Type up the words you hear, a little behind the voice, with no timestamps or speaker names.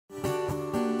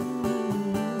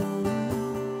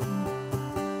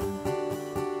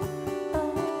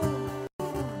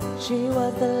She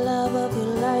was the love of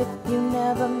your life. You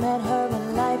never met her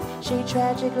in life. She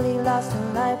tragically lost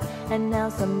her life, and now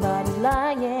somebody's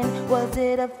lying. Was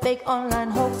it a fake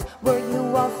online hoax? Were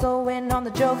you also in on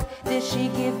the joke? Did she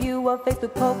give you a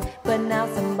Facebook poke? But now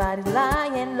somebody's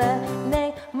lying.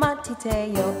 Lene, Manti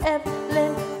Te'o,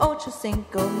 Evelyn, Ocho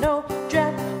Cinco, no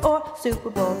draft or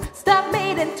Super Bowl. Stop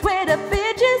meeting Twitter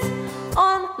bitches.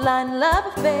 Online love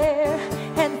affair,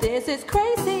 and this is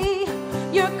crazy.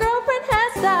 Your girlfriend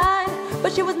has died,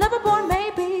 but she was never born,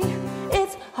 maybe.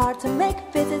 It's hard to make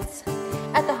visits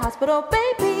at the hospital,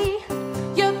 baby.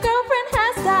 Your girlfriend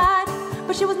has died,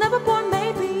 but she was never